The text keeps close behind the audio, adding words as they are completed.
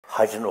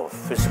hygiene of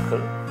physical,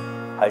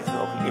 hygiene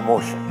of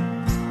emotion.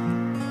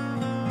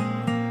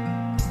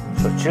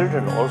 So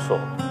children also,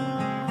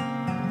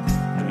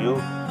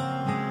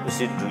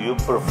 do you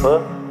prefer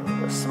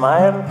a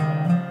smile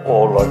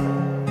or like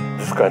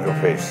this kind of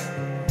face?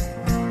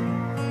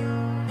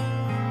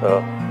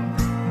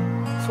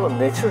 So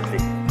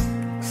naturally,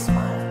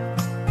 smile,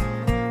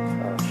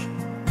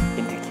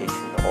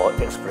 indication or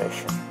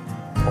expression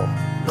of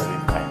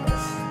loving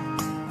kindness.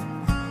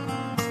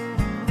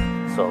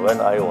 So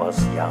when I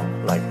was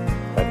young, like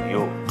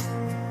you,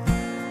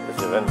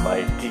 when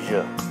my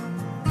teacher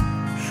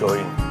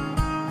showing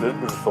little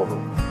bit sort of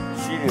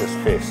serious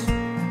face,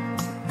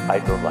 I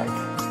don't like.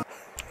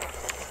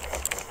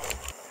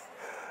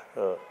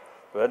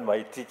 When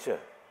my teacher,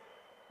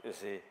 you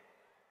see.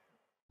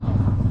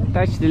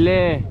 Touch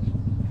delay.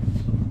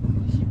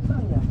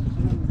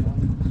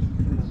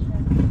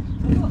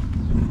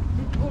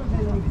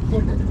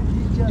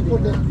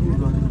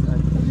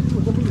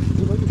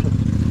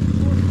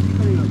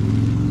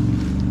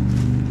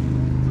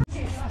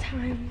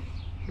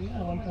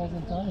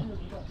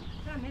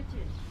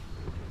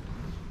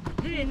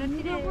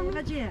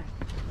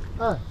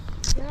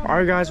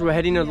 Alright guys, we're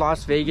heading to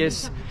Las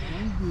Vegas.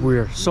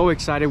 We're so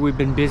excited. We've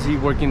been busy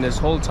working this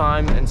whole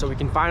time, and so we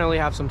can finally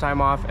have some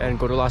time off and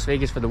go to Las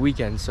Vegas for the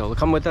weekend. So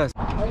come with us.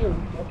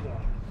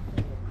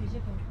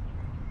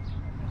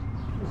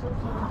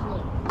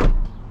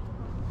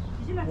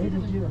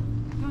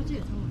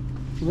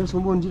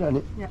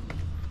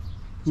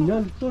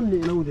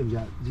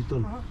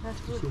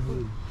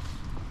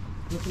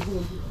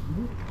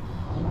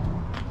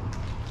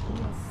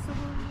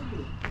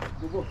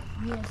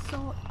 We are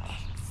so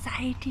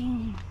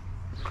exciting.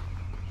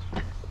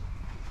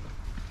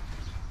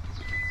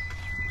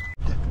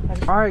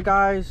 Alright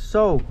guys,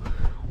 so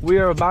we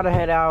are about to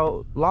head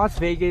out Las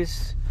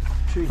Vegas.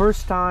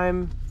 First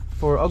time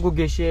for Uncle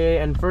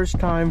Gishe and first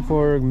time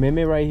for Meme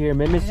right here.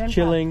 Meme's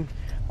chilling,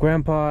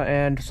 Grandpa,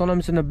 and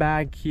Sonam's in the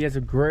back. He has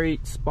a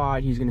great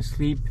spot. He's gonna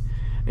sleep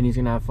and he's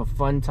gonna have a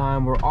fun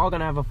time. We're all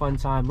gonna have a fun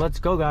time. Let's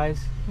go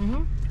guys.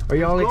 Are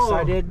you all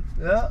excited?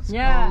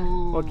 Yeah.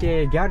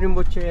 Okay, Garin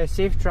Boche,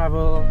 safe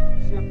travel.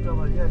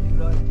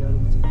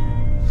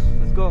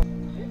 Let's go.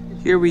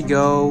 Here we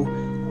go,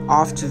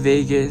 off to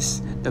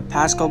Vegas. The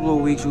past couple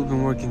of weeks we've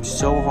been working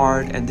so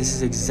hard and this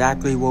is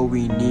exactly what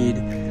we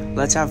need.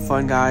 Let's have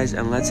fun guys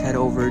and let's head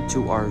over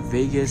to our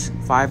Vegas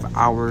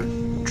 5-hour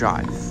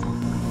drive.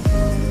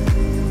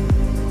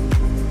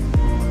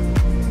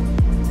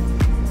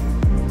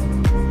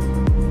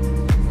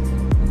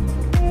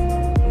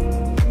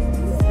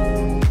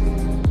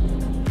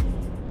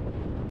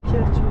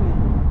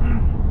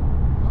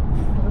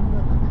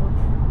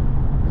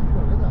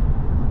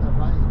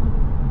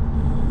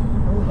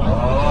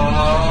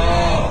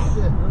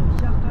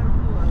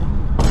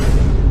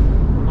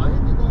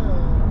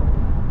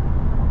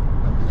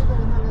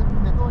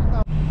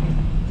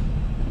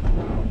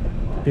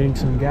 Getting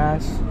some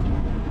gas.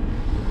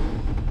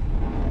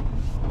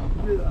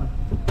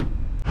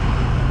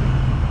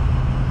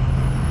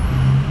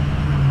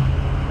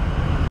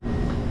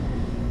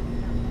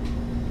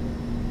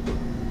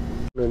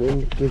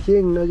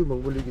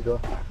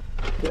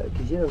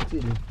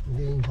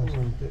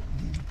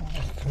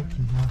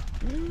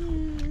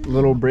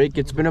 Little break.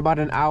 It's been about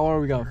an hour.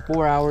 We got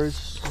 4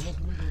 hours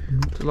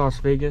to Las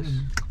Vegas.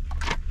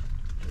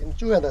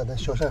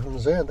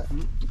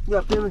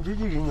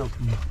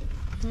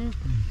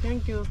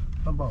 Thank you.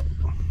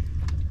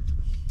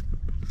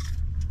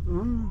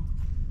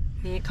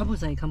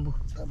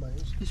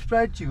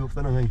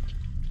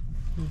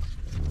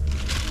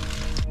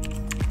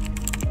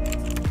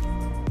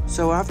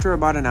 So after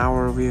about an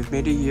hour, we have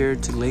made it here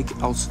to Lake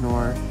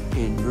Elsinore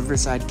in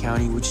Riverside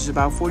County, which is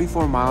about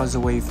 44 miles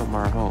away from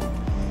our home.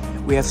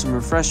 We have some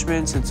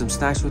refreshments and some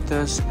snacks with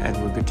us, and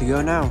we're good to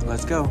go now.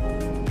 Let's go.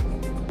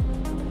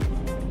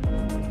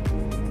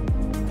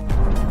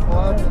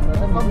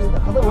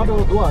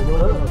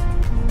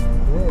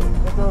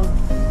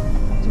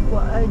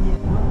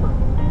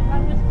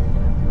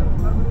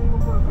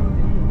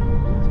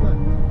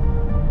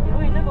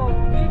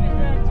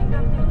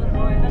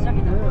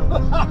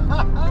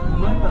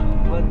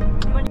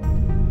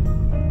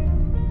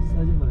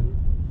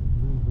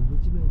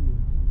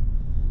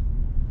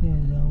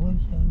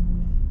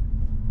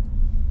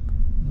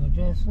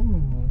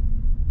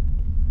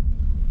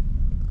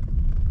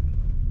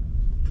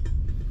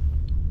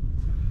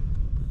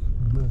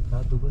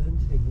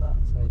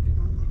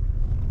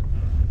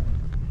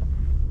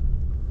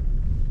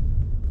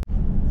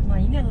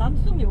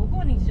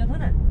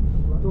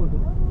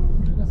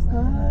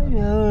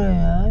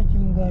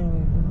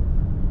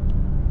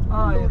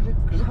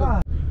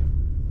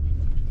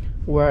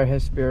 We're at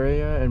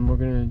Hesperia and we're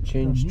gonna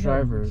change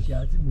drivers.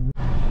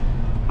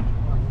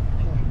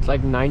 It's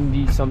like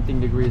 90 something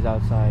degrees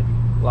outside.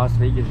 Las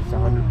Vegas is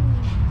 100.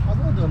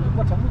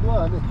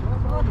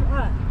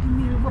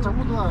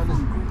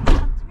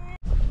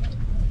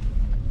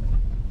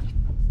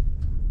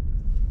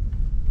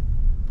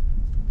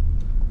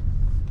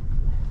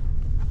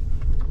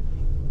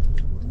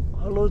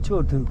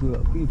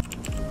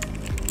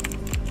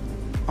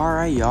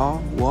 Alright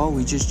y'all, well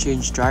we just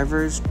changed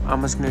drivers.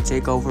 I'm just gonna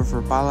take over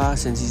for Pala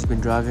since he's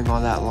been driving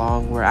all that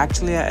long. We're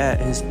actually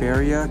at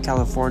Hesperia,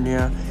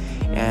 California,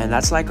 and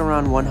that's like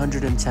around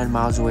 110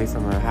 miles away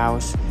from our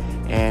house.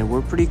 And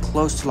we're pretty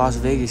close to Las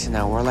Vegas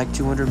now. We're like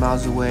 200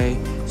 miles away,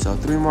 so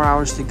 3 more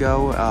hours to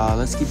go.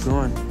 Let's keep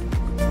going.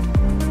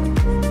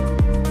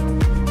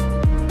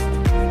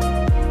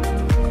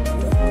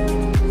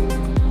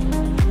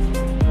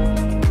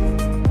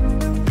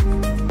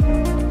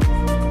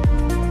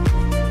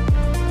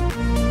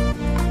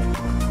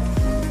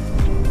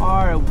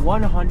 Are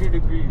 100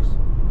 degrees.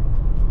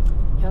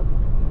 Yep.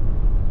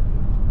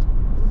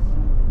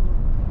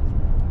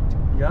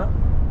 Yeah.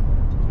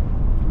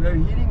 We are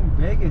hitting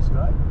Vegas,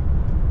 right?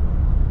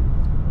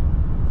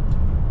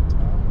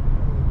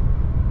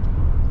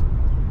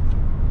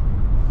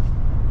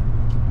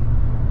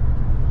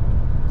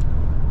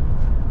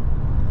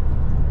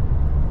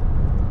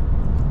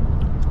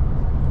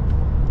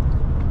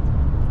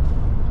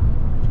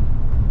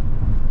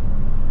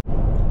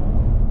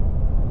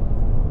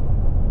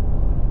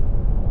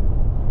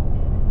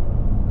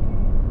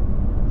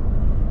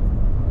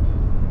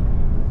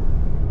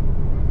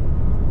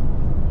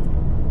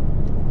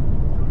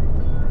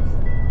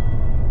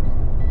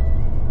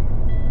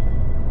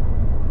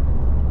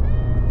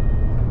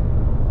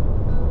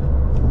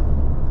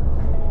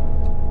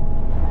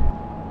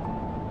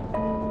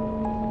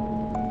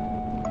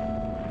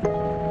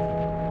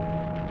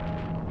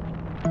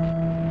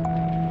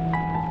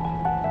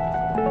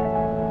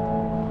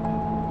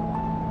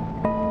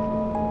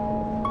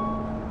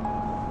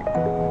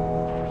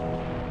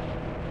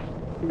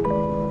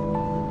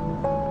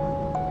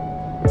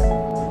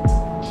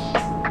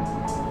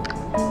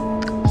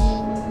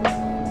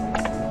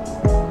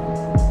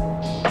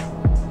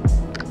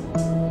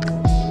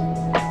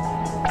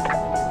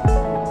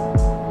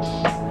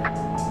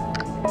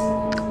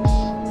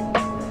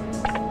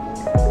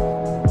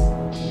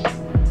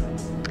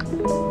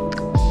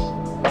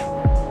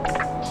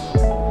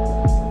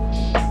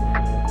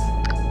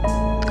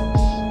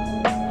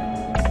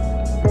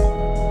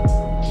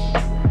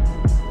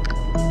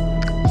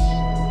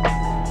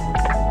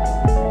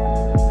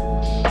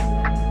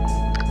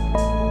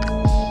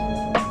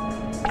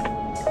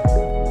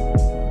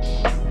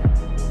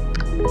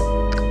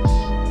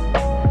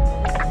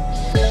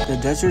 The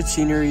desert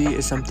scenery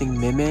is something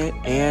Meme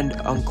and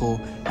Uncle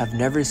have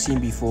never seen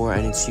before,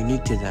 and it's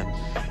unique to them.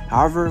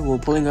 However, we're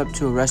pulling up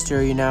to a rest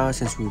area now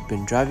since we've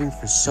been driving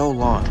for so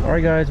long.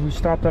 Alright guys, we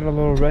stopped at a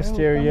little rest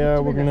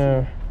area. We're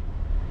gonna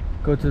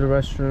go to the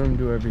restroom,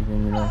 do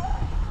everything, you know.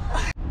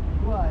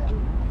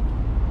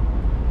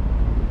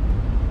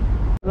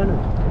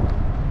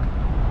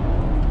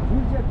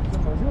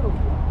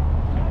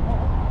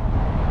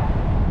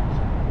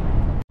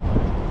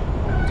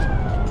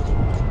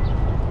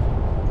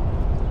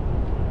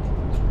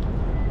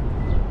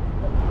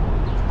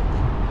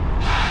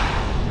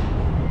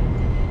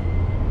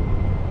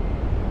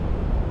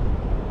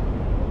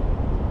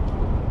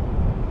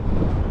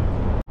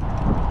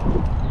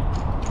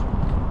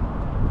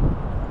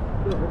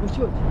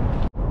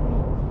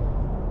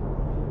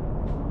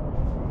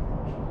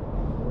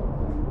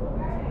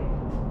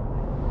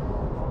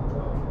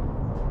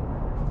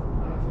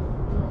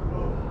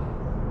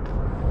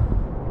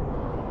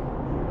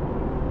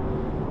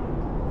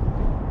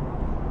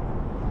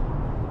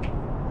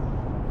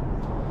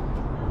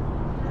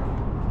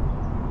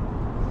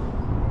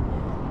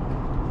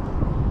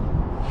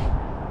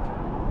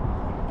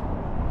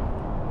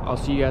 I'll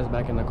see you guys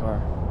back in the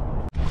car.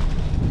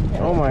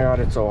 Oh my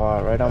god, it's so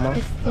hot, right, Amma?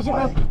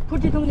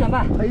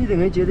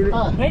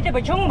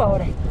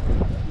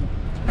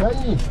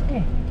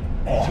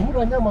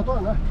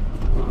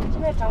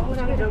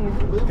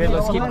 Okay,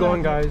 let's keep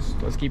going, guys.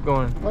 Let's keep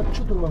going.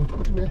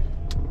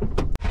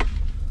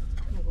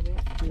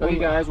 Okay,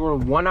 guys, we're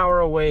 1 hour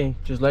away.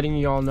 Just letting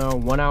you all know,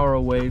 1 hour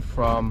away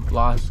from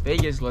Las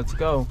Vegas. Let's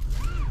go.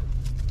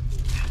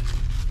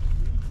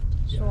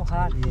 So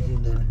hot.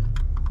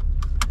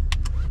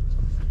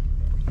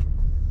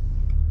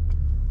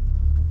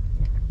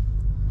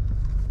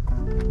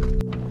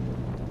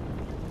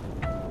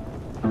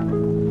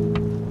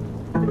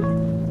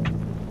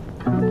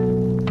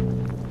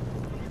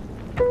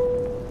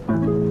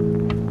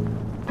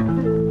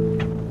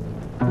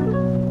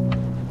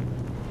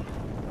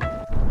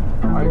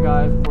 Alright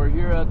guys, we're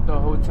here at the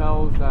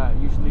hotels that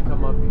usually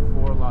come up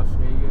before Las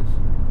Vegas.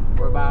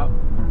 We're about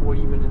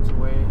 40 minutes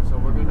away, so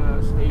we're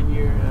gonna stay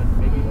here and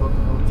maybe book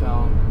a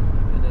hotel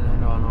and then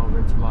head on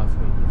over to Las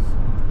Vegas.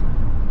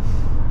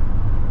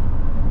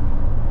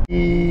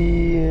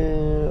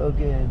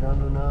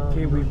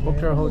 Okay, we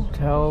booked our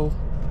hotel.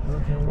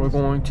 We're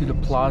going to the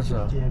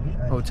Plaza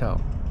Hotel.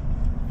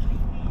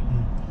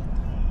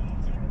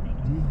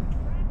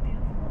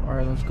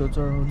 Alright, let's go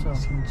to our hotel.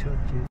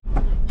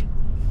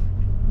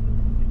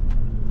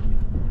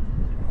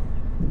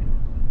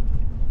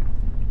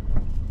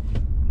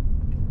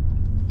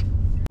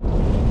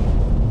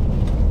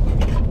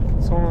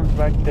 Someone's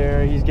back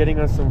there. He's getting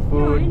us some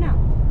food.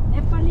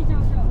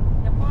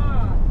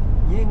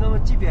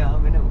 집에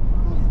하면은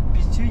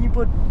비추니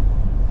뭐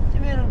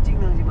집에는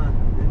찍는지만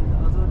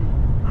어서리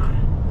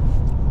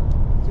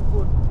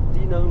집고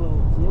디낭로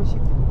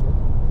공식도.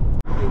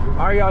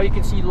 Alright, y'all, you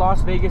can see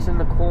Las Vegas in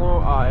the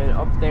corner and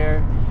up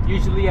there.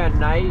 Usually at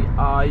night,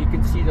 you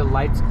can see the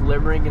lights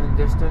glimmering in the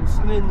distance.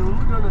 You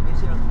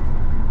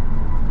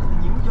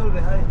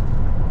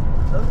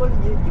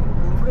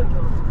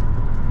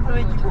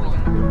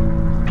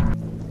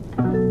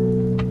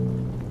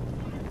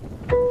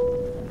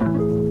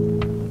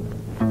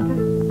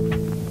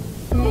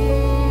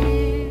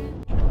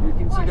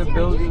can see the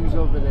buildings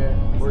over there.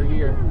 We're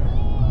here.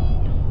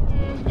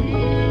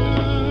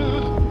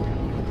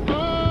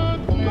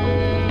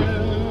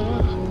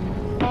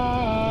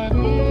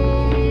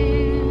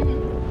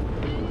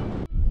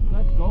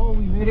 Let's go,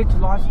 we made it to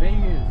Las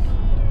Vegas.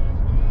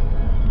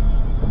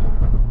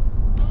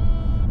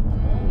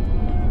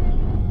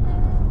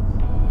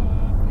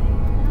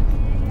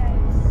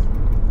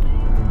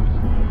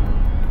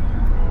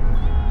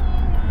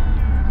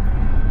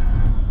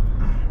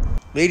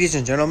 Ladies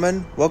and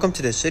gentlemen, welcome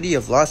to the city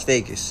of Las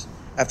Vegas.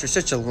 After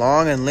such a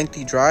long and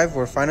lengthy drive,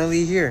 we're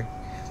finally here.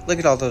 Look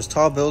at all those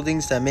tall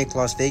buildings that make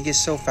Las Vegas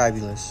so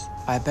fabulous.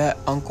 I bet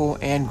Uncle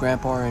and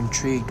Grandpa are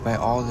intrigued by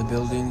all the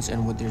buildings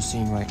and what they're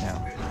seeing right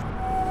now.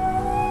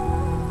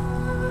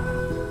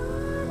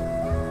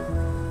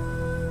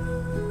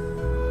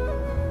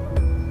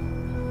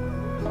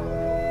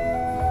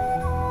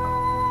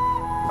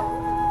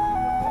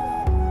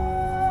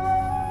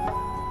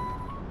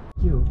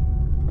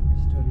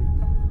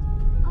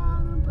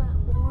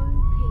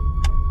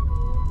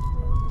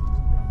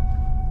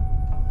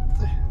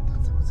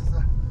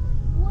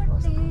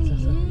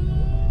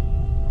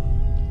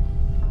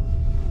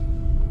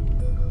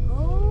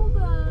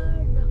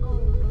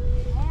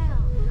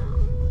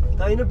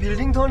 Ini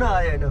building thôi na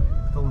ya no.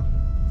 Tong.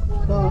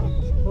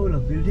 Oh là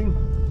building.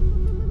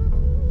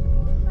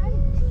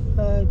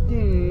 Ti.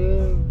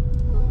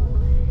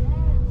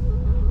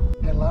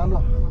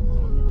 Hello.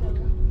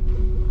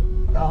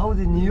 Tahu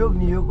di New York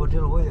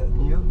hotel ho ya.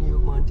 New York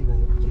man ti ka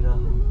ya. Kira.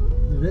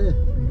 Re.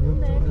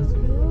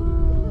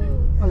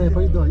 Ale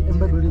pari do,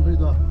 Empire building pari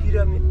do.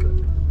 Pyramid ka.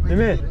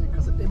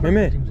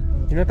 Meme.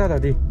 Ina ta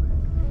di.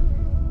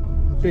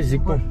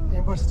 Basic पर.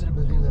 Empire State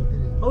building है.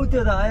 Oh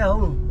त्यो त आया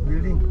हो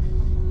building.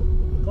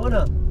 हो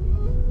ना.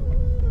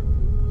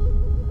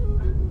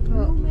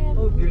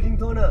 Oh building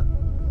तो ना.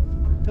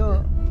 तो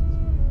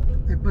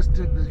Empire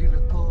State building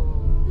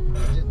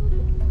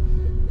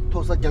तो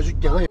सा क्या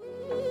क्या है.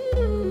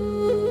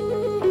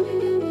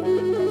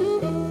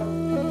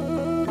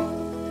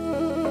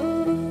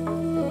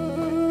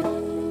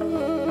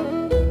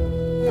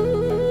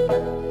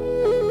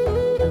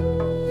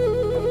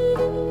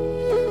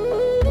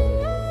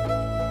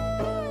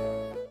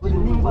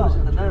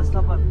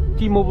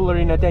 T-Mobile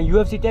Arena त्यहाँ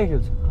UFC त्यहाँ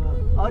खेल्छ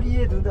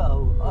अरिए दुदा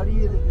हो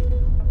अरिए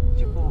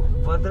चिको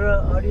भद्रा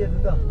अरिए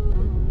दुदा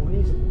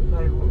उनी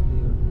लाइभ हो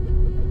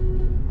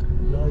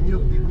यो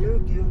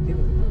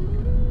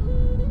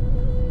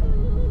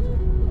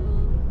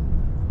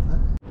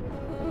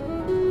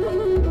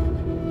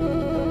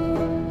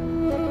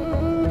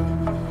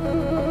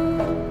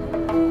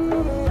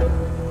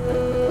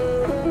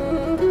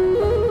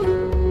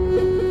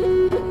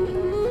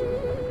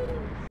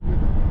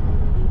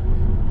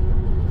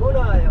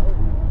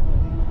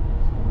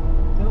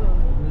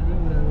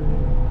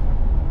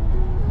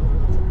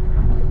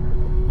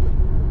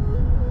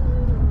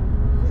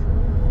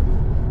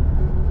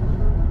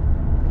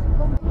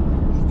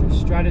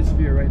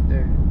stratosphere right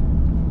there.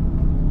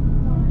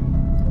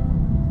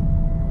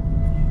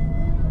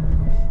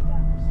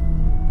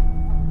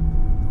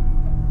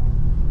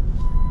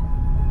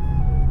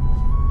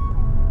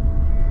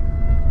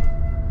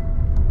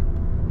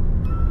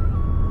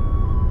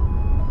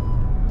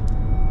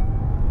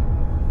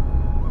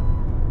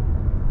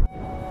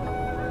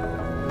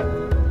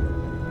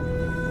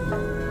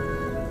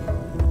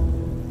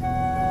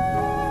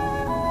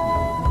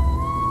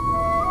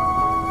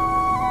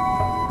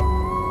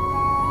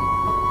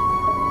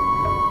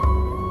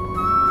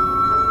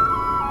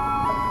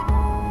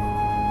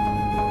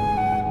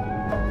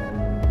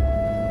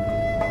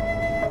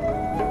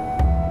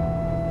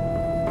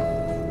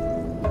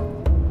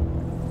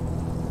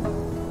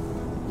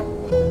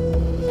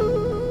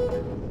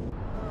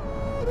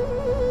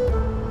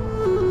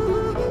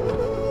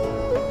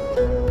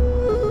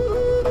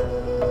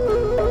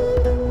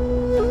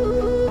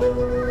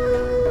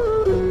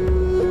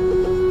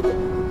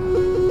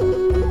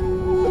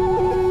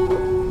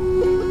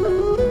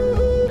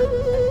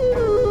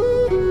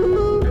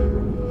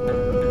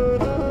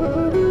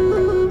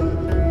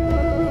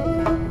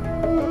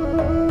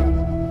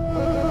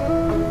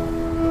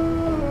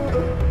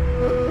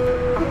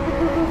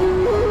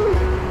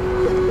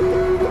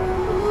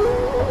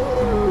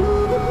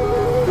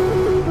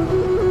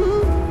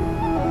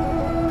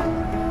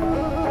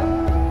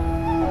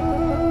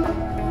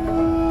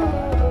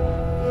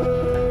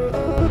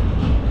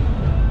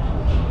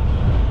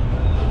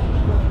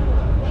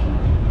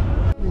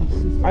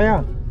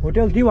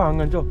 Hotel di wa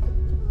ngan cho.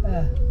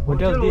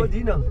 Hotel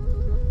di.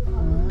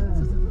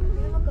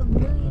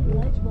 million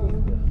light bulbs.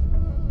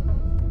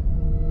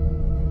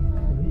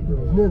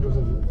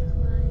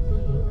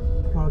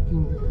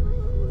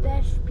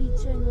 Best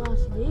pizza in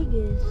Las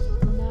Vegas.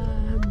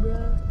 Nah,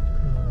 bruh.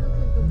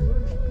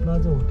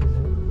 Plaza Hotel.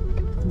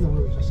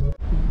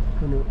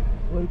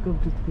 Welcome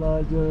to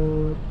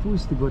Plaza.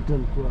 Push the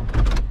button.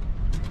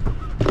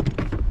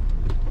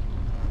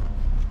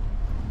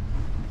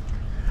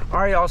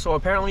 Alright, y'all, so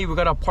apparently we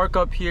gotta park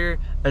up here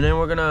and then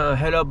we're gonna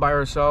head up by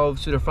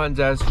ourselves to the front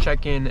desk,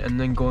 check in, and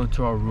then go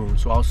into our room.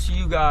 So I'll see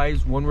you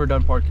guys when we're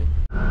done parking.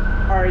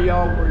 Alright,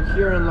 y'all, we're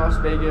here in Las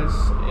Vegas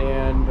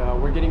and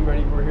we're getting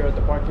ready. We're here at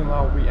the parking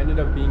lot. We ended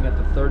up being at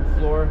the 3rd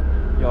floor.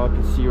 Y'all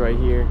can see right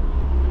here.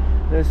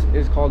 This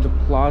is called the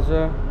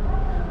Plaza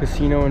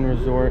Casino and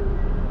Resort.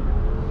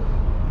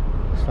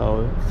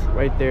 So it's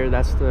right there,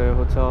 that's the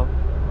hotel.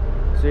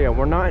 So yeah,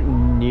 we're not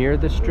near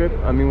the strip.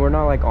 I mean, we're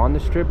not like on the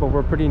strip, but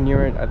we're pretty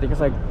near it. I think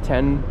it's like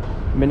 10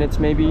 minutes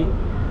maybe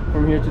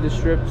from here to the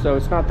strip, so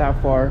it's not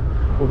that far.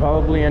 We'll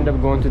probably end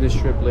up going to the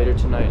strip later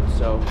tonight.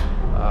 So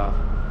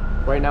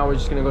right now we're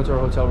just gonna go to our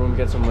hotel room,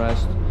 get some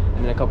rest,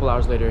 and then a couple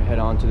hours later head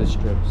on to the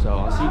strip. So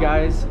I'll see you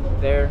guys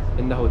there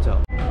in the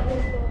hotel.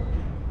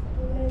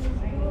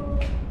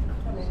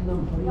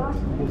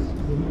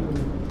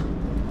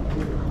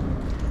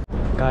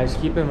 Guys,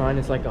 keep in mind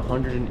it's like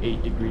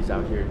 108 degrees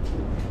out here.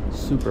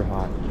 Super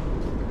hot.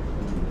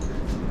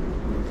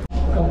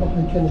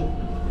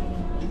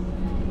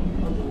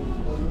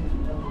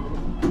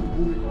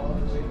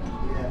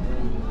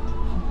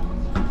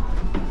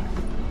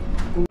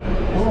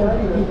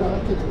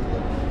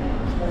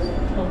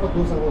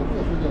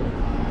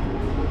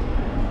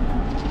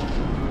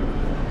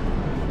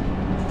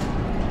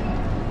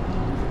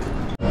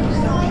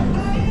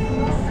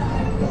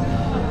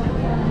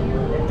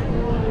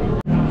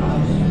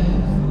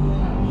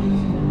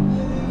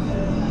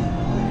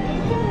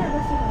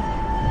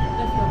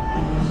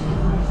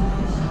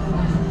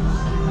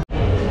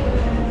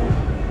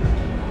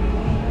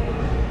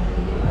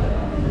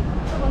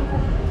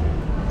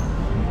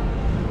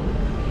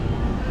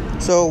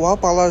 So while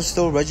Paula is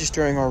still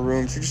registering our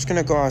rooms, we're just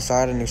gonna go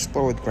outside and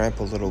explore with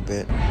Grandpa a little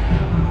bit.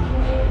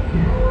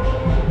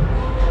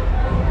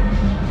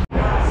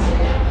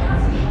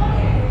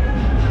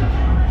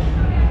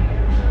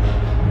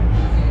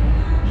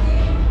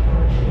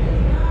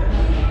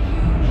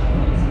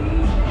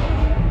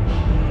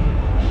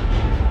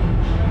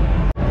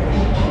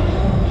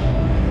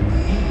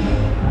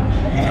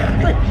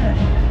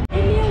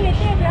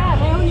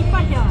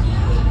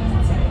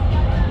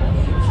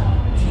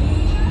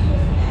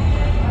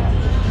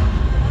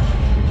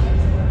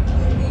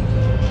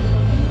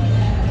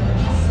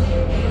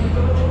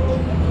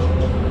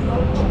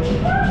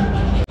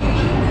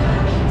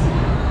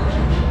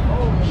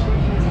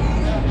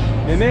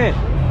 Mimi,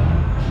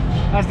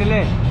 how's the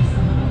leg?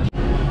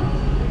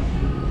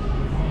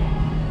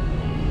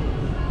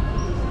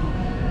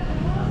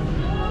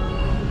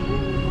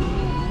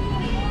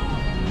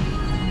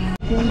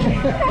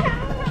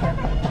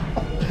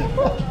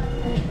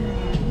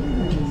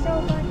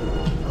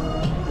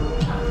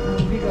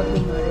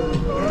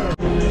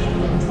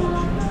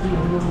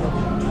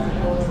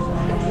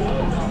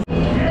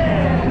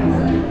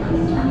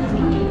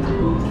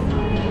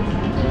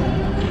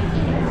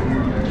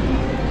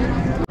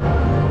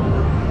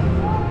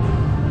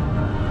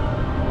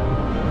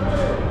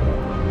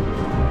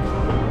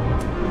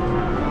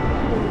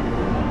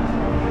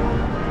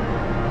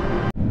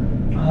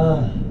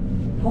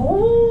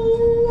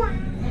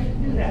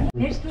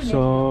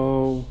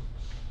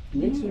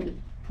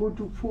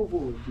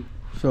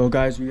 So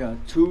guys, we got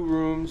 2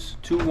 rooms,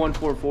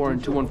 2144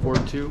 and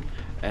 2142,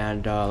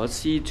 and let's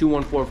see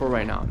 2144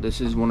 right now.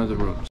 This is one of the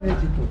rooms.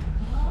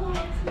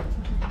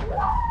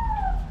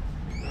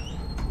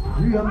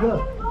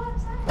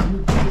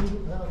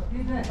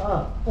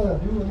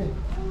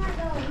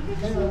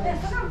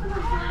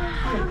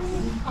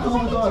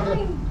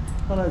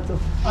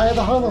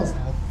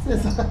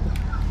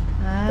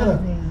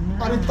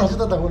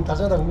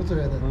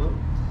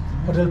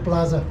 Hotel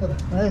Plaza.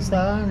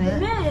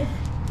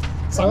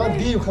 Sangat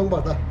di khang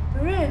bata.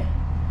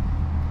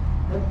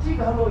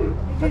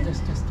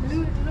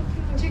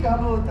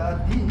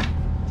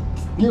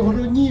 Ni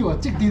hotel ni wa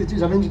chik di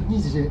jamin ni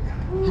je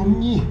room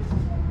ni.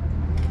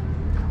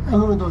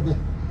 Anu do de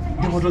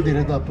hotel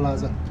de da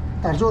Plaza.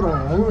 Ta jo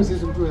ra anu se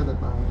su tu ya da.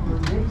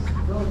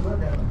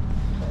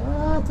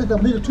 Ah, ta da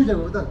mi tu ja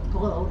go da. To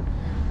ga la.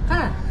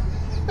 Ha.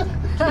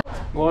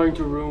 Going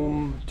to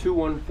room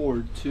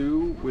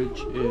 2142,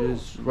 which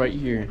is right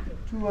here.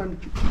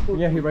 2142.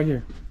 Yeah, right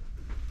here.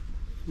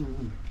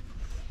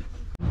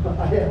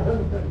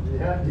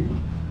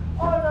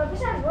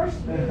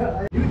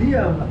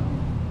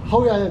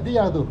 How ya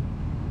do?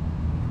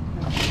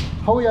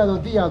 How ya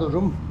do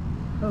room?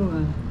 How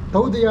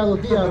do?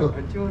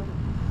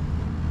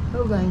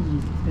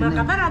 Mà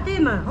cả ta ra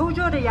tim mà, hỗ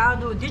trợ để giáo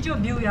đồ, để cho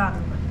biểu giáo.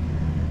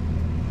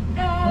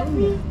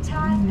 Every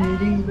time,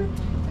 every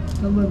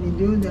Bizim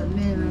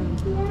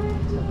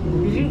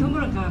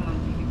통보를 가면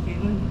되게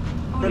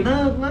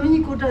나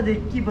마미니 코타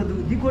데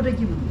키바도 디 코타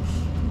키바도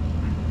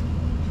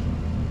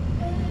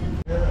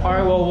All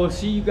right, well, we'll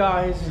see you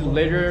guys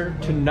later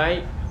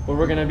tonight where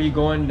we're gonna be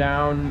going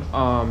down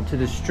to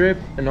the strip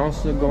and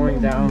also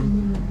going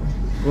down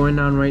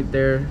right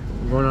there,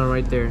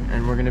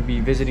 and we're gonna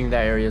be visiting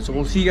that area. So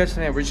we'll see you guys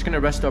tonight. We're just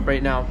gonna rest up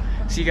right now.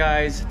 See you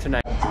guys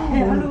tonight.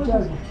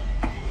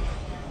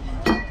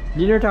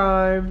 Dinner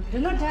time.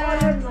 Dinner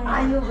time.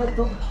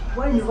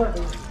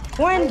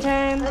 Wine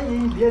time.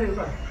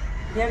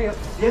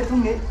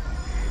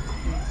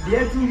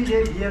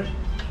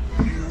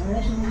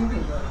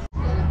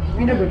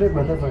 Peanut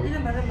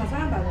butter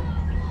masala.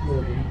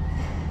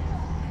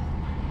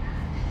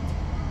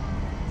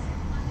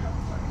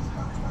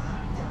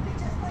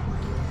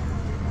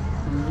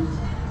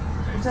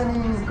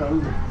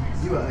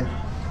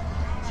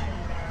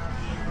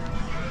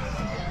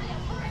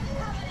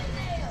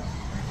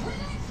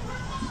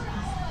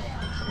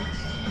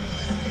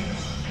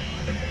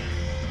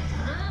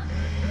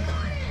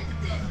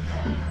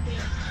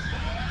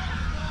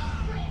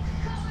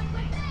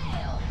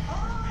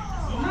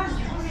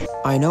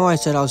 I know I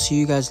said I'll see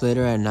you guys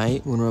later at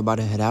night when we're about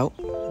to head out,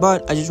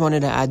 but I just wanted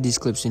to add these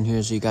clips in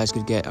here so you guys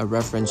could get a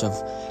reference of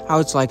how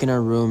it's like in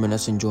our room and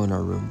us enjoying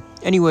our room.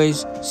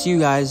 Anyways, see you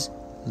guys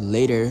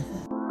later.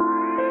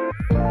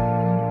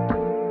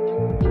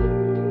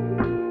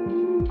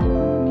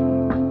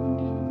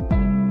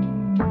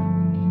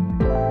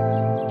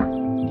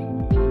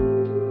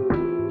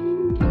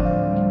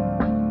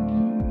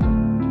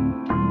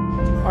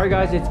 Alright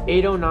guys, it's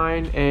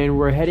 8:09 and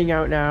we're heading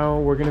out now.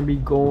 We're gonna be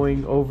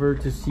going over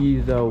to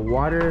see the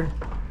water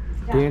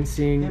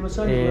dancing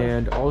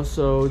and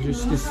also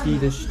just to see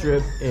the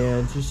strip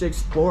and just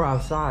explore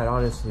outside,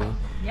 honestly.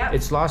 Yep.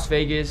 It's Las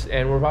Vegas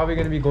and we're probably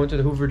gonna be going to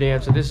the Hoover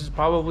Dam, so this is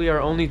probably our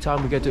only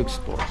time we get to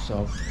explore.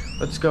 So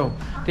let's go.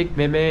 I think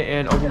Meme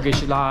and Uncle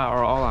Geshila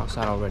are all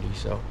outside already,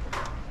 so.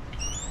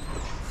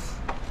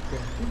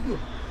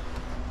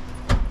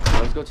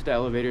 Let's go to the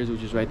elevators,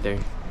 which is right there.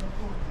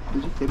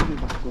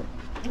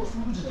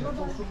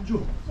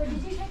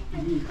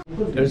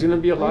 There's gonna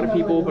be a lot of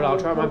people, but I'll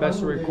try my best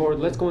to record.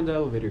 Let's go in the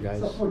elevator,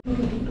 guys.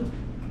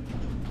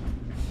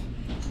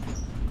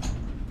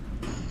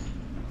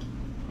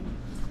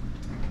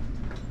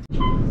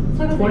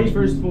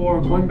 21st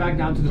floor, going back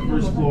down to the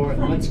first floor.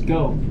 Let's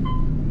go.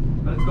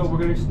 Let's go. We're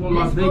gonna explore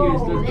Las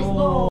Vegas. Let's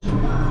go.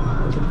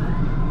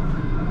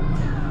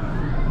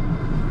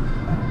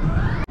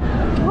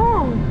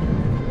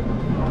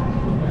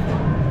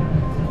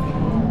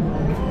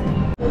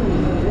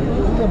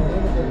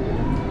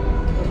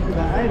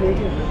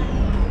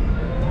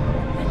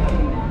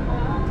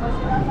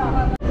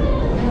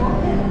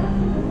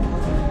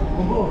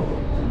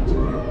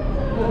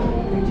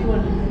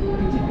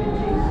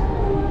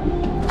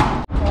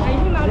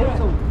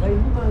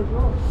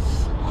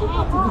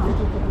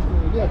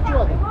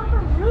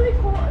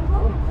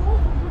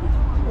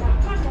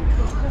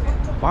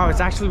 Wow,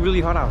 it's actually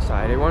really hot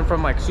outside. It went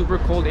from like super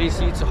cold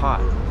AC to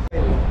hot.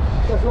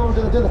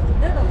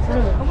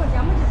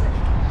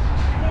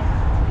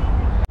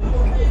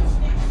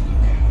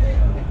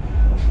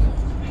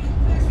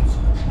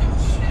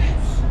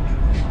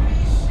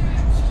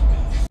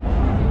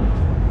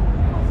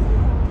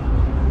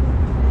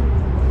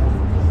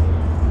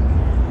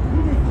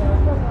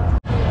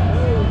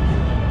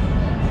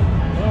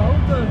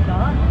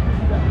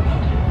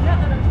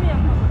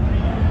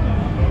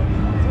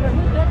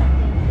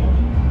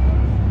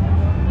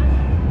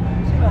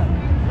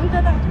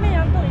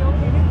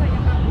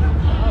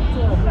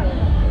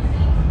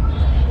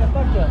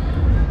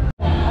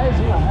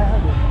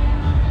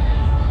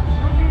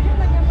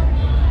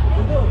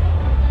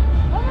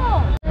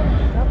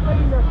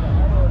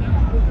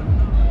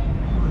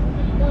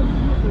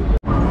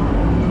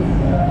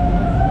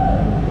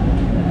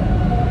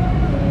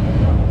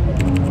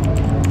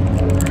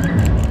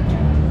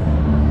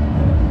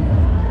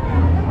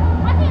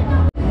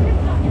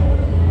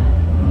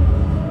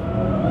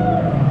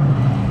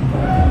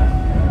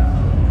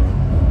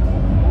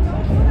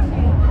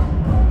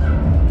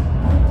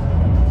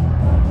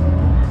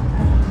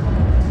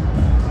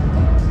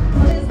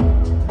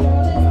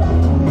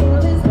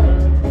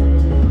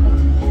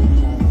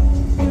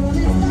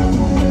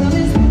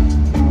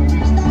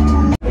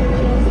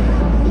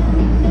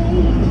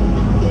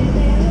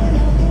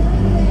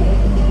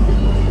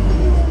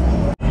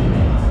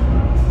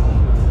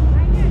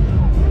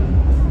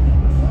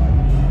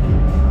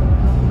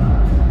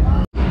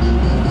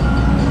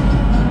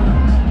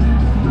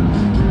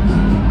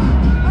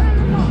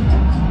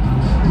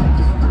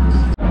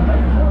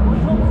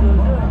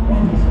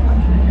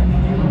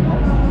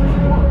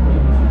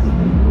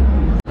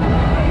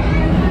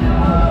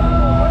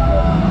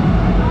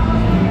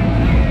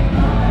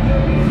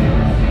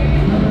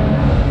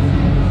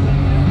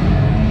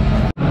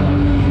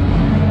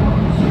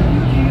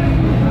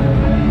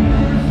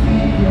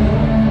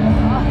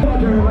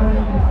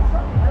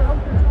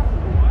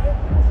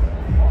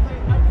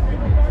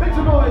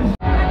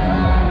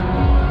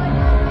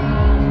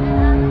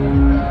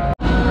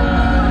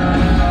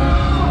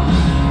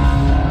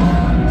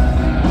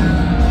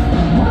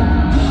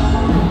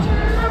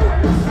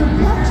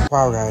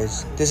 Wow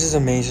guys, this is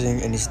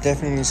amazing and it's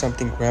definitely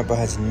something Grandpa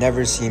has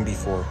never seen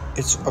before.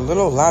 It's a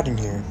little loud in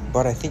here,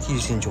 but I think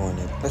he's enjoying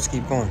it. Let's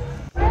keep going.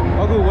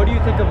 Ogu, what do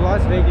you think of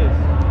Las Vegas?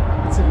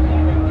 It's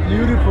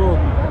beautiful.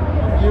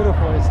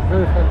 It's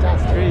very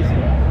fantastic. Crazy.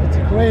 It's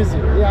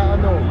crazy. Yeah, I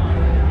know.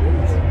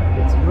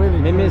 It's really.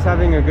 Mimi is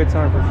having a good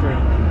time for sure.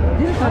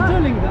 This is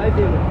controlling the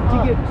idea.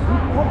 Ticket.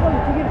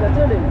 Ticket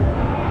controlling.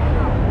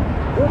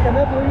 What can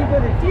I do? You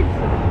got a tips.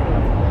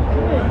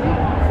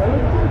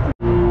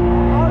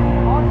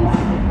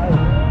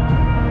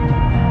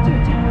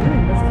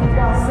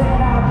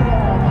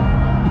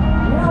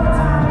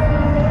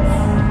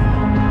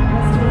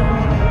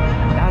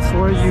 That's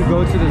where you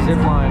go to the zip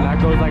line.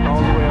 That goes like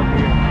all the way up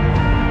here.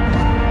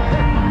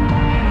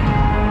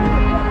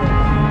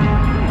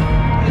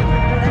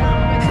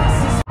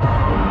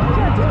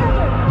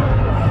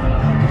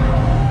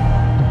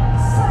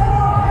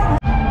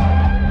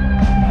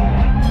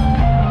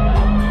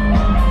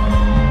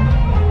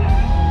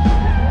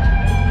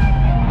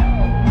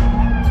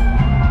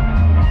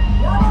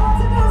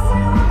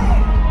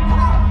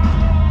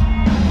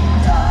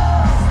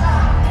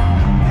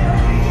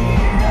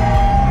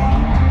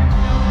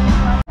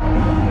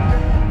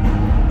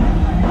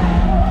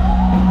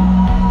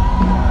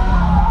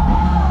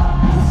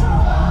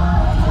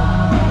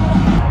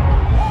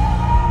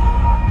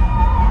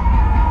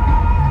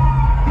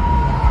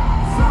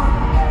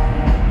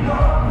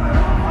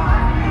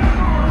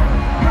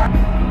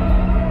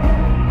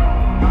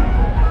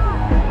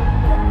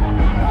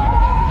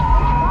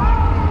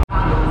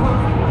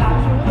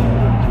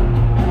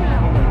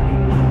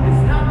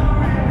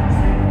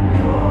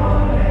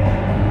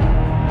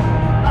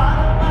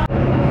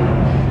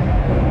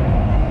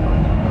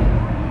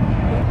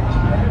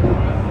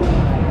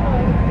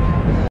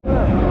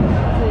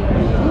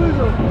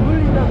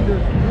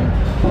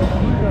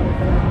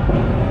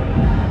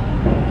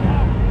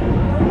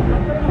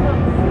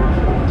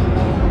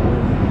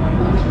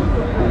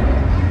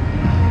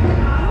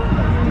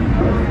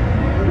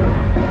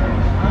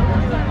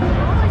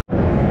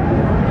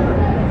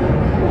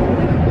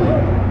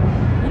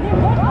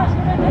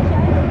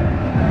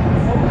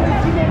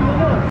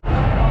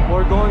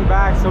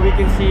 So we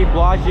can see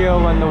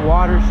Bellagio and the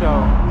water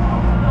show.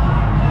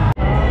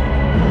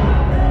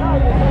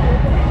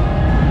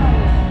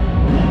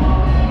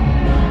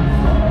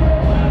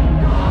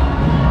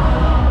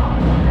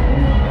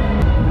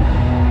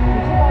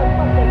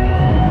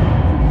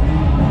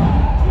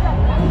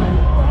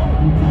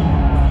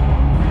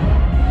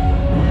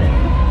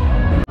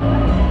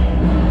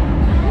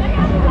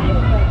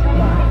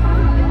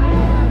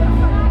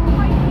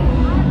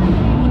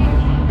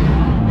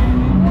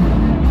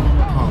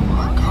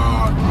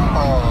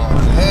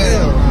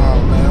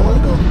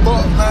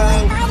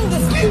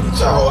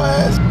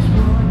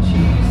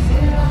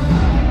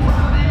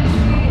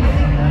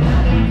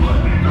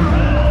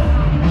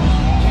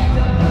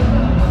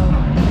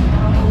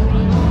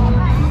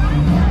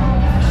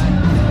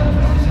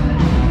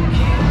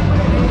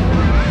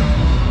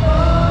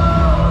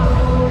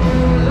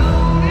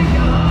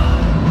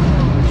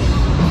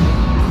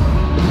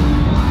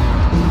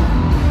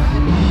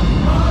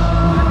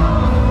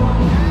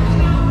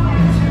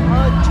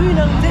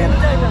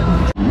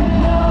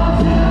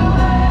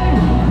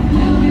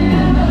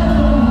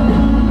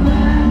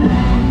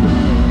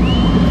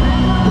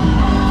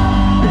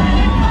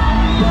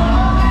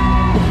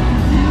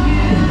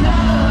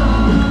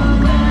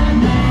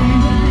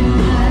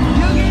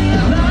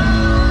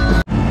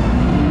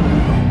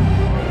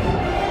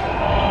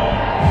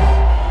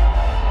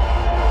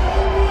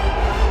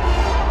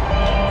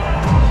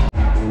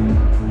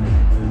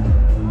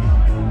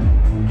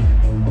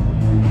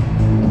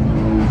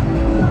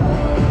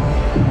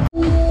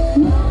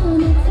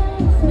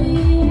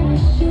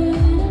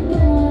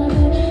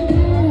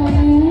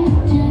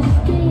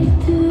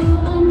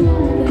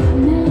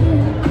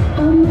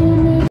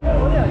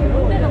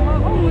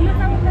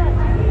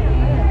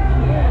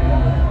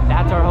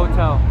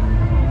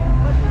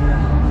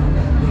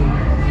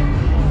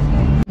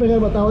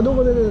 Tao nó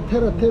có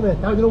thế mày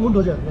tao cho nó muốn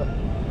đồ gì nữa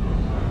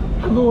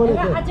không có gì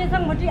아재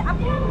상무지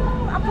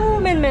아프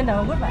맨맨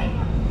나온 걸 봐요.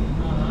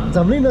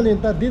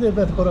 잠링는 다 디데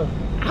배 거라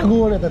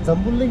아고원에 다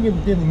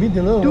잠불링이 된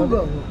미드는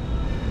두고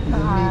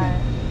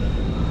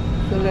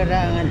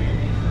tolerangan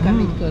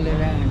kami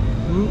tolerangan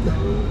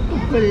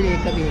boleh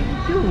kami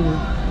tu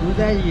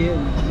mudah je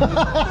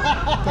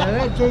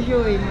cara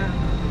cejoy mah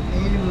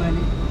ini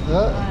mana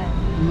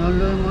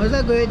nolong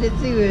masa kau itu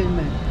sih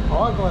mah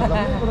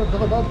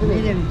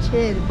ini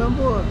cer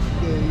bambu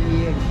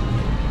dia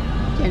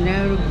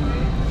channel.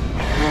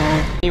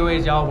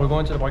 Anyways, y'all, we're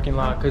going to the parking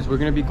lot because we're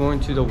gonna be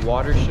going to the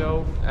water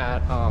show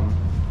at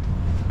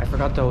I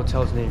forgot the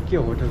hotel's name.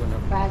 We're talking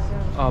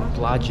about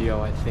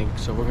Bellagio, I think.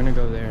 So we're gonna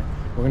go there.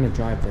 We're gonna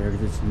drive there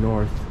because it's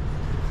north.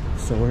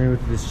 So we're gonna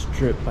go to this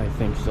strip, I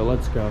think. So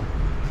let's go.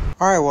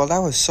 Alright, well that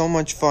was so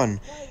much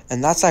fun.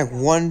 And that's like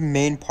one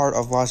main part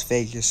of Las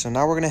Vegas. So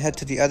now we're going to head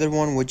to the other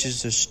one, which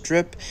is the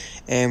Strip.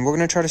 And we're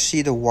going to try to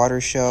see the water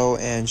show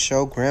and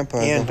show Grandpa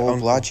and the whole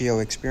Bellagio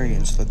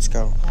experience. Let's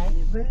go.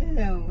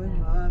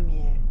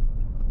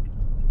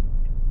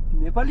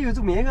 네팔이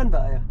요즘 유행한다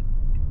아야.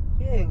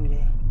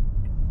 그래.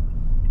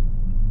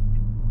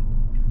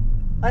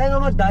 아야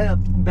가면 나야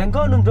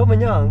뱅거는 좀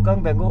뭐냐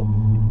강 뱅거.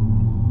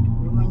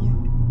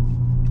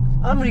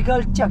 그러면요.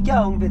 아메리카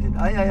짝야 옹베든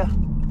아야야.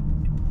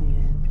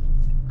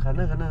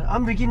 가나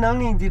아메리키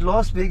낭ning di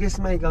Las Vegas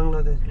mai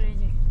강라데.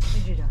 그래지.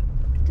 그지라.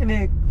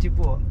 테네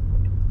집보.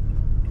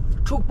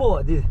 축보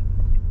어디.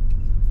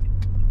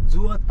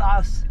 주어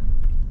따스.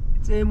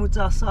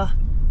 제무자사.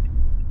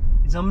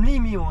 잠리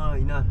미와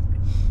이나.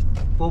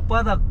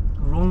 보바닥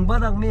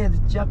롱바닥 메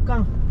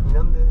짝강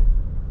이남데.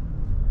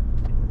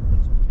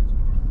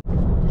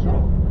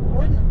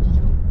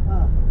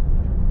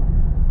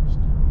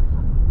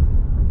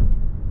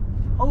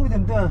 Oh,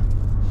 them done.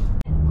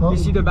 You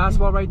see the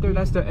basketball right there?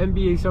 That's the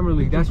NBA Summer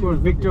League. That's where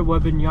Victor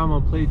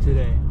Wembanyama played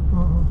today.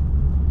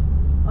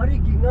 아리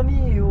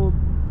기남이 요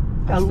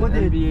That's the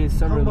NBA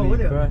Summer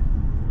League, bro.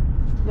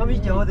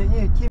 남이 저거데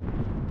예.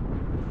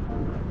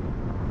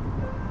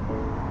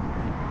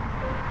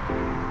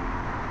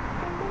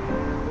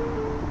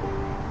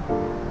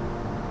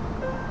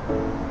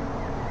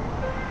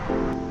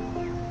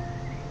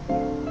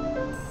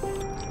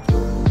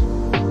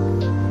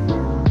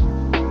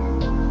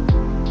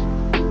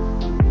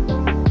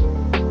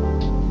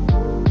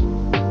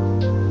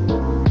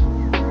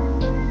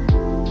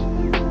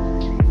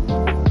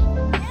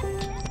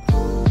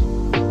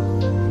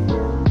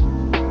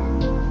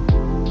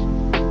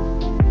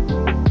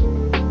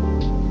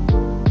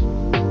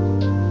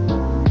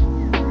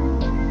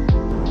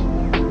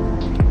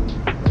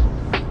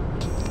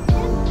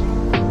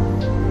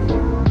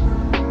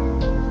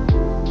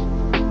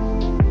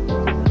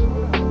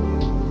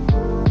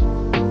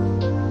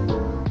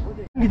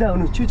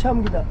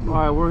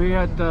 Alright, we're here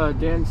at the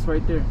dance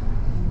right there.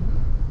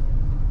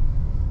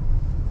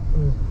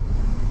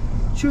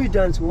 추이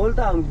댄스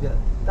월다운데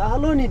다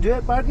할로니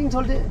돼 파킹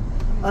설때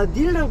아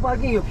딜랑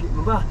파킹 옆이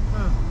봐.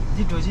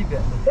 디 도지베.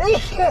 에이.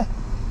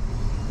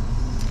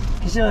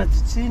 기사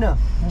지나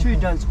추이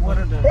댄스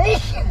월다. 에이.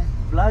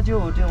 블라지오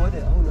어디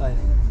오나요?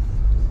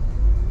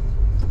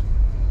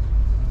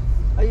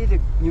 아이들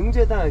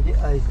영재당하게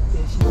아이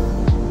대신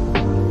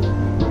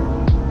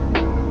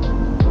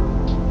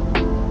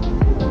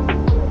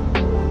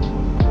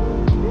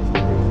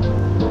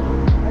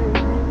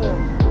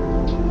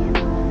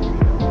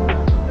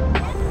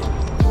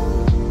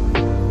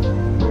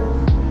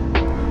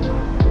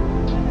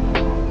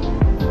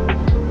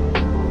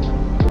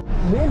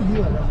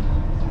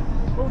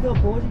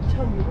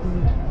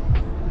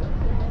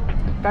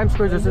Times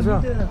Square just as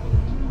well.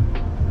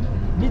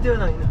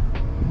 미드나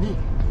미.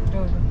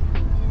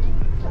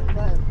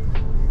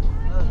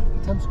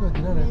 Times Square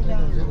지나네.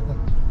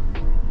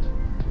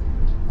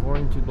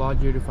 Going to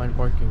Bellagio to find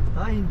parking.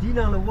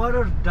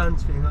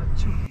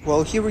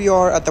 Well, here we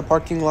are at the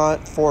parking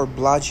lot for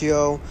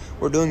Bellagio.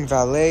 We're doing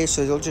valet,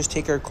 so they'll just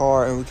take our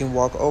car and we can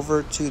walk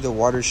over to the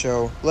water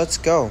show. Let's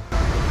go.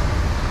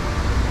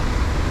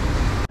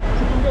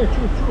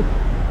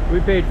 We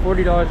paid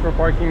 $40 for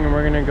parking and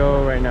we're gonna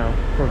go right now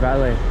for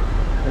valet.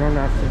 We don't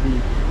have to be.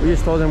 We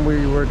just told them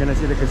we were gonna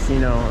see the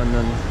casino and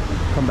then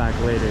come back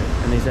later,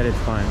 and they said it's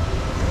fine.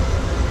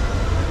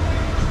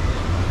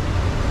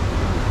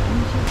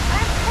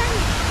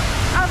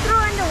 I'll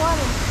throw in the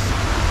water.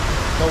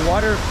 The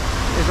water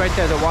is right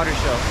there, the water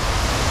show.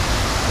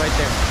 Right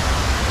there.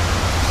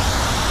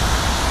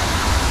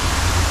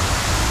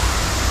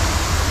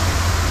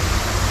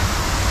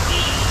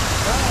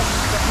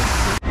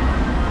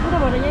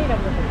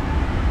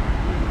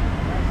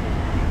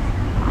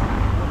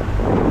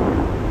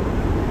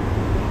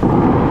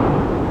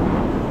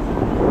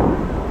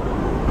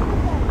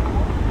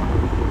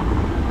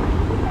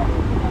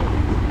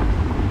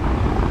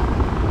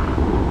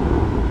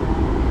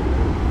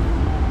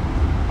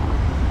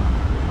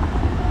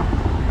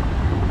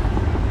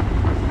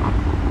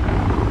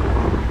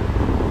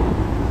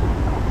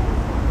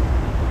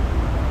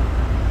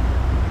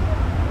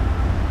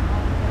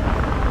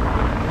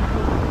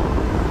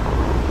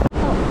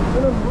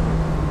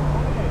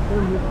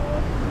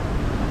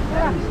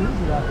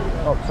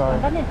 Oh, sorry.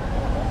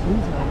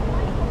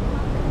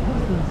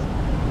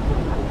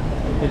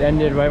 It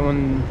ended right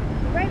when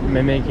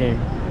Meme came.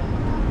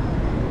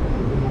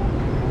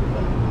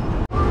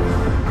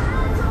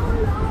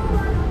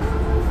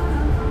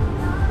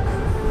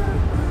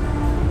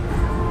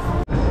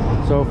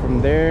 So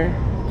from there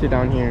to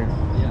down here.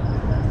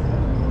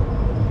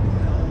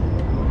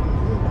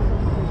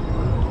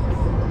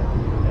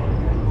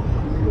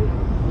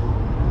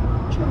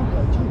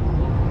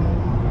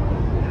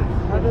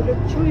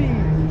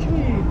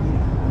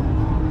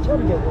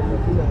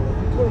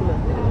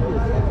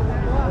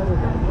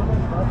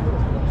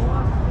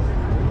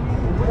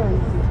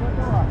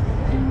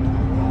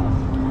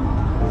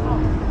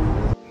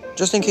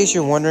 Just in case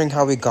you're wondering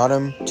how we got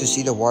him to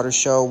see the water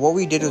show, what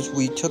we did was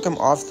we took him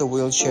off the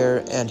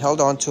wheelchair and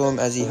held onto him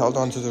as he held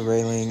onto the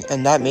railing,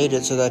 and that made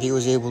it so that he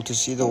was able to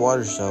see the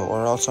water show,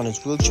 or else on his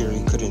wheelchair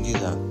he couldn't do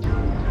that.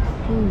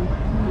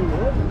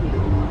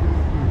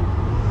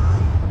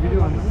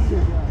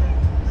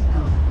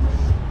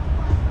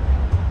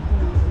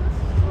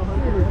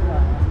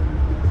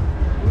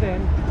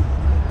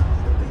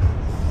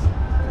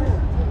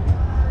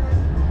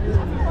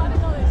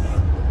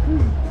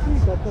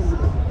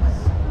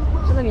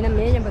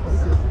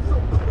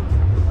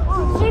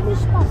 Save the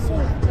spot,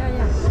 save.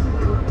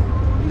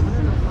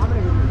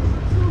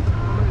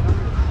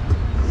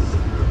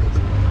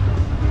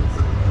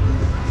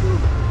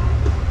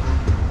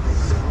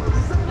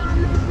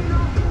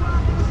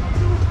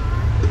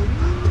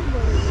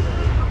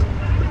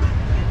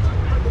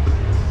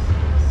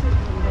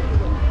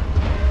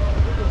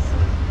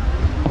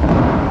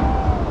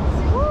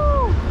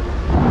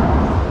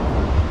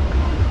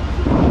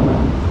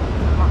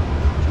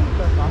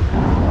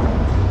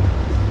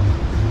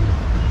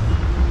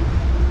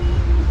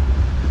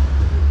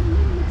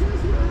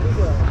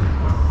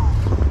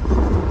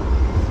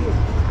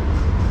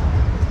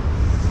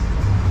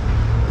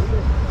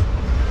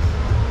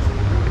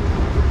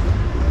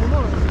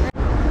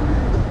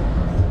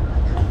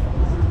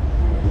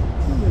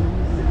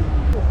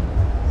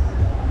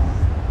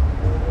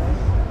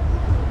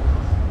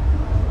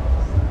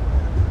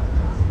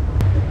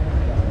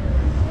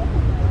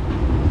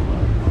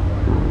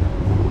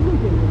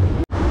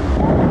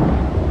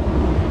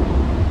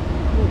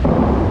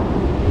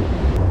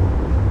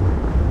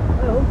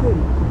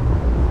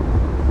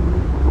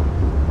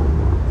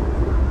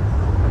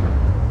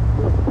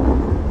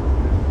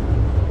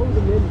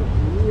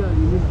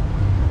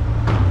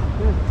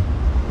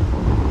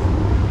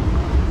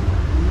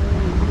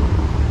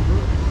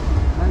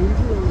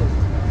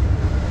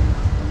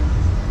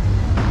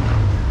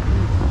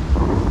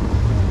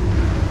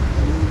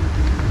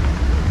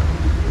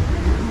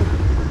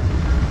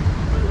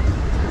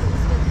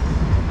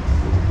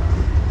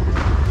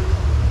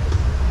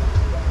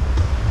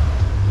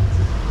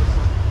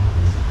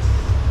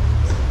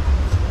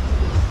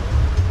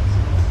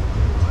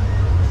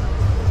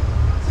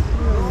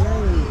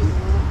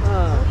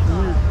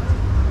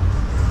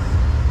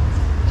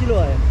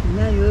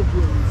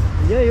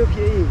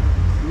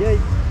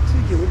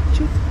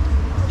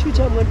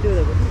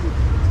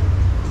 Justenzin.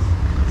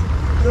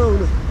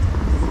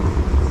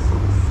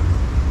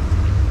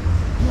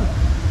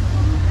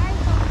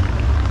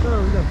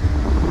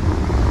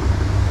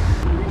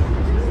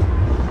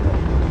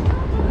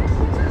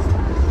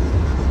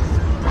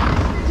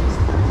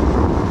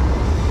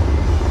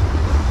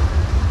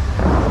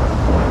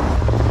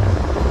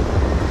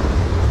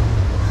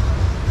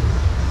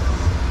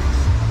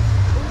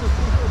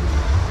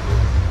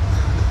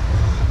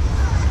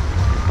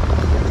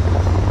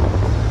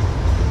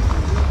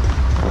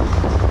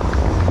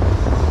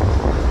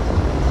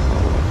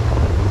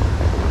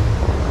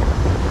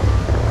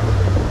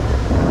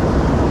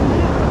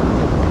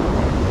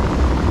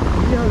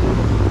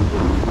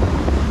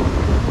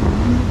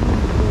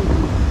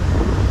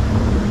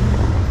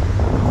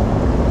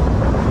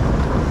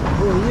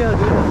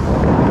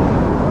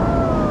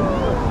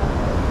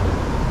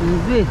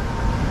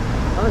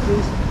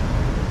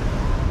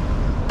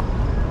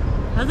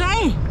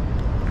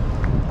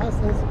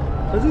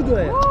 Haju do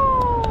hai.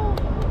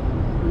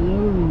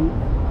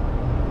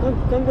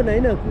 Con này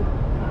nè.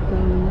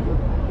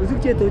 Giúp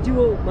chơi tổ chức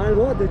mà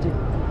lo tổ chức.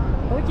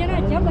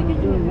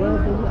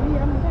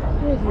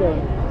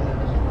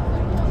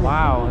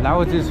 Wow, that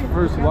was his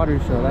first water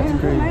show. That's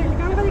great.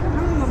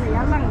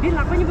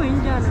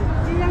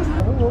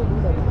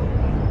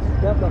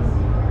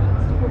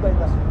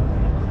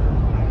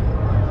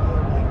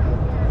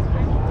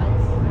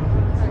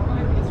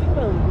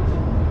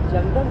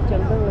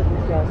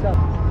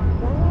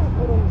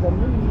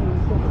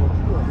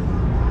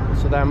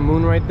 So that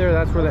moon right there,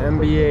 that's where the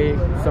NBA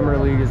Summer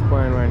League is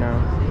playing right now.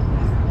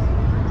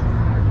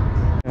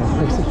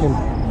 Mexican.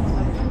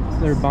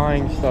 They're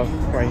buying stuff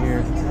right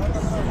here.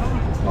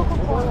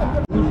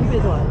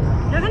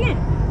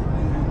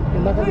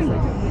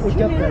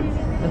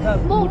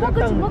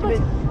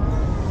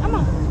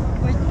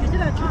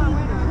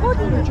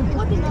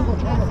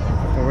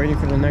 We're waiting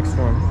for the next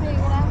one.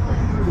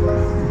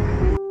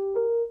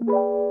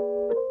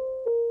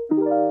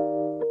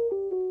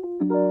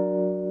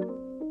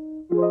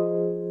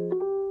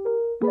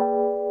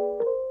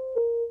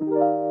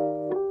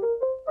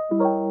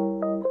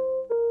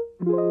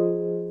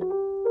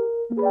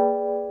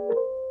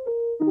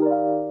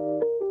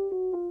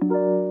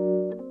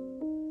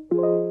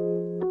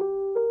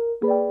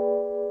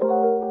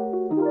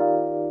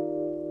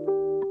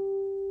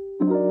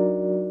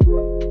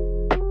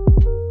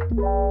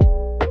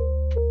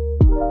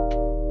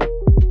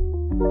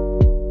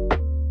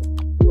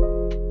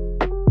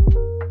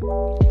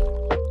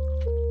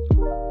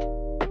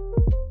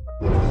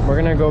 We're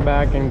gonna go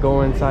back and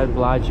go inside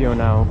Bellagio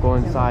now. Go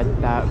inside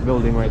that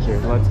building right there.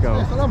 Let's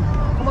go. Come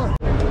on.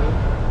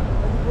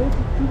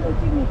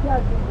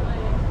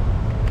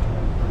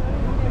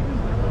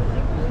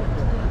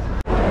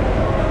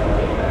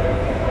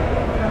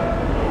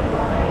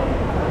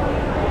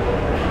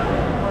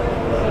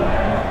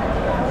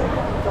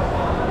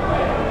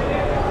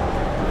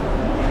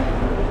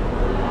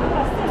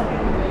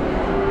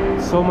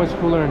 so much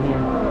cooler in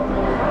here.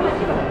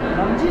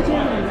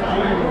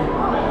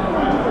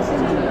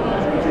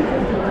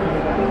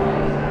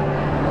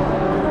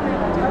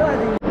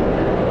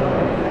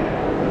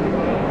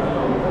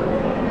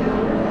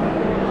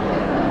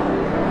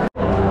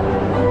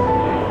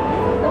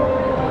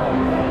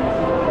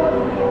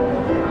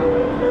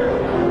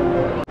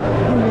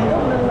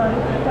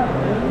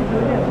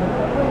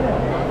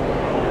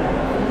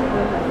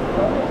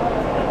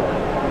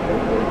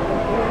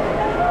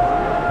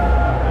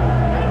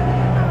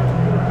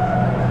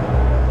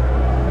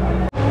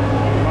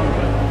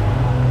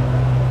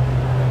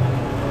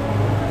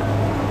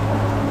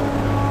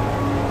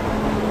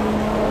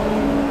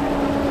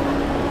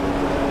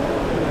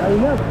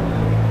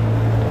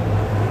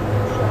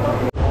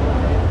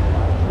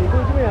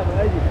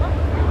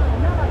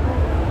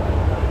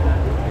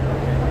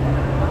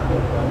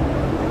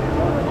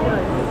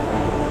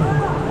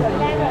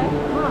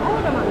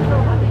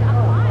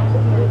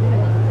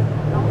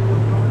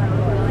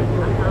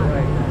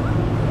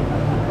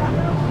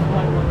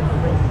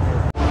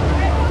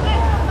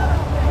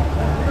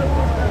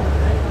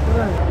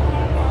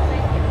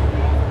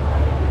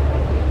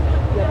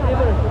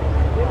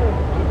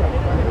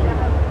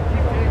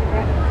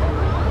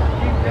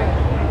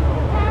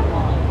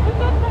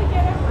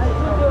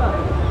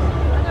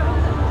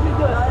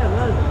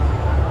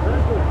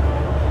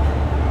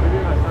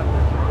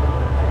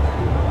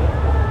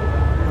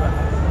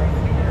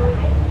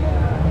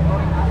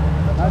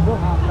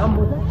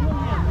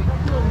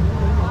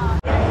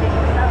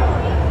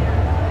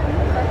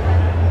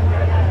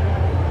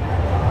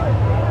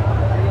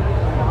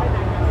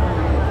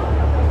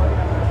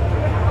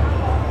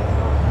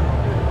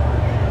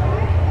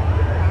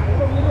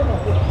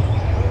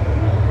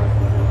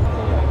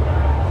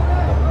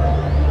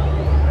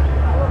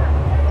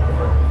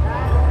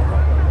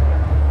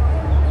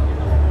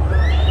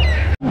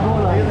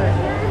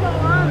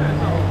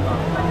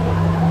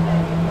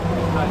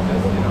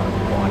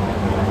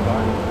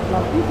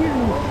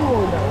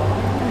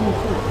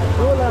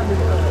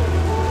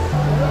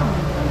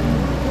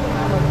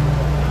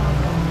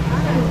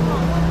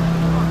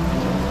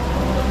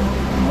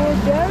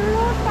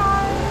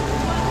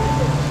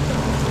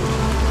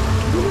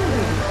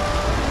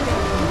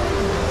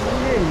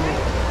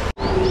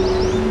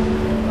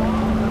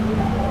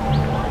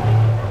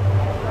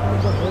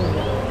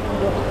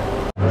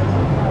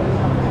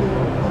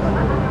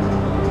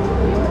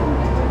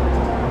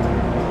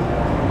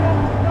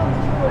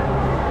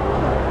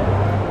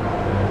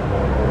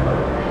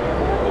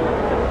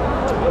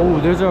 Oh,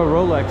 there's a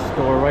Rolex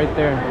store right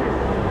there.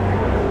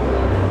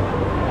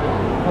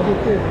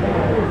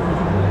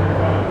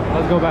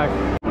 Let's go back.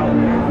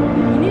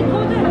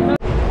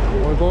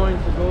 We're going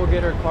to go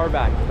get our car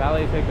back.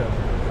 Valet pickup.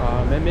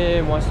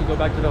 Meme wants to go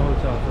back to the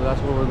hotel, so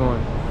that's where we're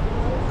going.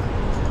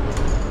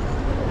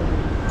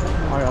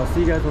 Alright, I'll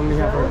see you guys when we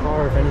have our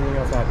car if anything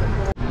else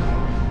happens.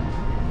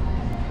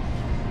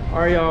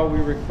 Alright y'all, we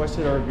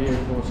requested our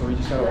vehicle, so we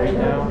just gotta wait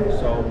now.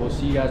 So we'll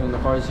see you guys when the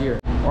car is here.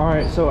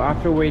 Alright, so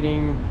after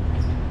waiting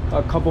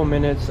a couple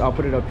minutes, I'll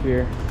put it up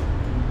here.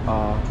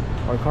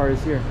 Our car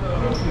is here.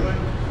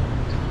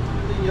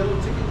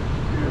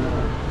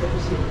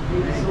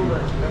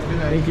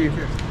 Thank you.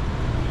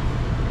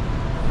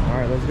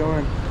 Alright, let's go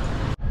in.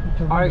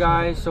 Alright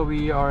guys, so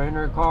we are in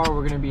our car.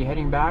 We're gonna be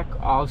heading back.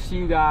 I'll see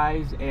you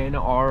guys in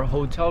our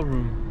hotel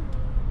room.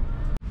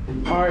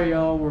 Alright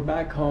y'all, we're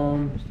back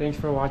home. Thanks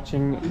for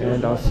watching,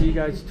 and I'll see you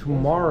guys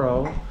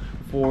tomorrow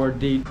for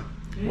date.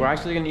 We're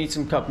actually gonna eat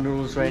some cup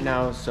noodles right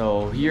now,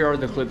 so here are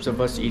the clips of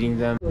us eating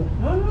them.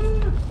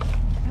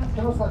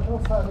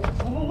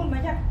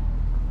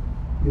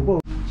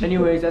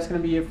 Anyways, that's gonna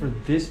be it for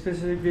this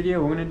specific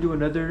video. We're gonna do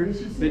another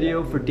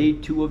video for day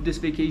 2 of this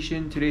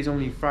vacation. Today's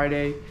only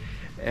Friday,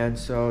 and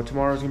so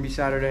tomorrow's gonna be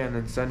Saturday and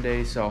then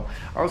Sunday. So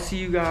I'll see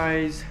you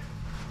guys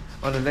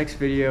on the next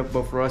video,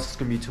 but for us it's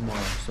gonna be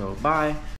tomorrow. So bye.